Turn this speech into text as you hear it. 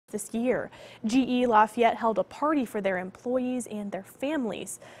this year. GE Lafayette held a party for their employees and their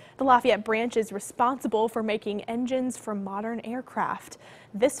families. The Lafayette branch is responsible for making engines for modern aircraft.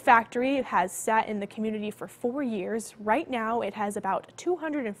 This factory has sat in the community for 4 years. Right now, it has about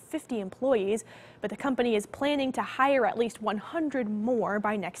 250 employees, but the company is planning to hire at least 100 more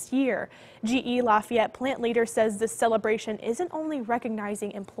by next year. GE Lafayette plant leader says this celebration isn't only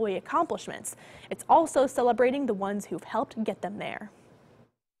recognizing employee accomplishments, it's also celebrating the ones who've helped get them there.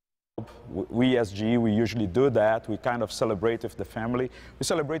 We as GE, we usually do that. We kind of celebrate with the family. We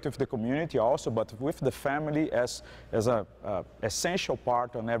celebrate with the community also, but with the family as an essential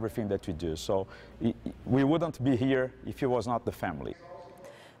part on everything that we do. So we wouldn't be here if it was not the family.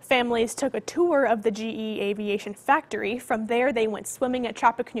 Families took a tour of the GE Aviation factory. From there, they went swimming at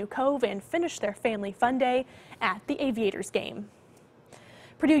Chapacanoe Cove and finished their family fun day at the Aviators game.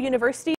 Purdue University